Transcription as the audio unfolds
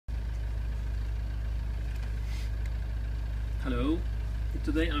Hello,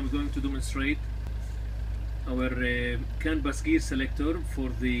 today I'm going to demonstrate our CAN bus gear selector for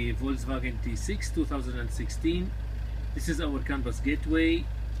the Volkswagen T6 2016. This is our CAN bus gateway.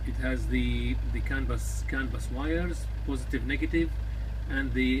 It has the CAN bus wires, positive, negative,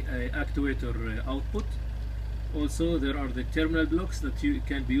 and the actuator output. Also there are the terminal blocks that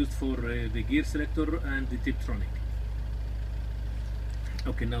can be used for the gear selector and the Tiptronic.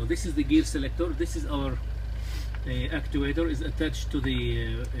 Okay, now this is the gear selector. This is our actuator is attached to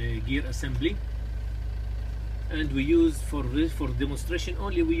the gear assembly, and we use for demonstration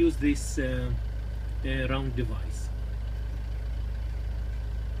only, we use this round device.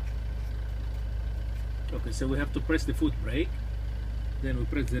 Okay, so we have to press the foot brake, then we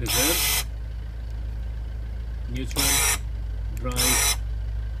press the reverse, neutral, drive,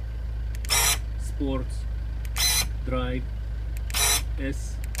 sports, drive,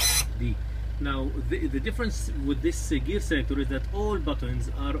 S, D. Now the difference with this gear selector is that all buttons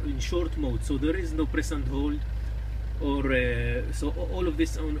are in short mode, so there is no press and hold, or so all of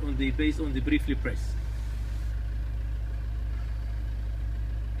this based on the briefly press.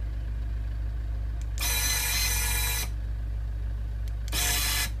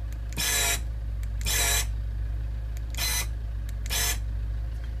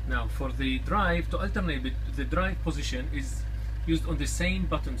 Now for the drive, to alternate the drive position is used on the same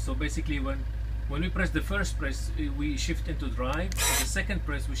button. So basically when we press the first press, we shift into drive. On the second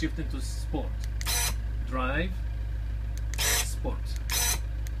press, we shift into sport. Drive, sport.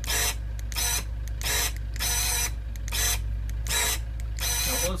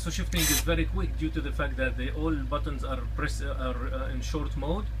 Now also shifting is very quick due to the fact that all buttons are in short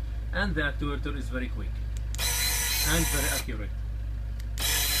mode, and the actuator is very quick and very accurate.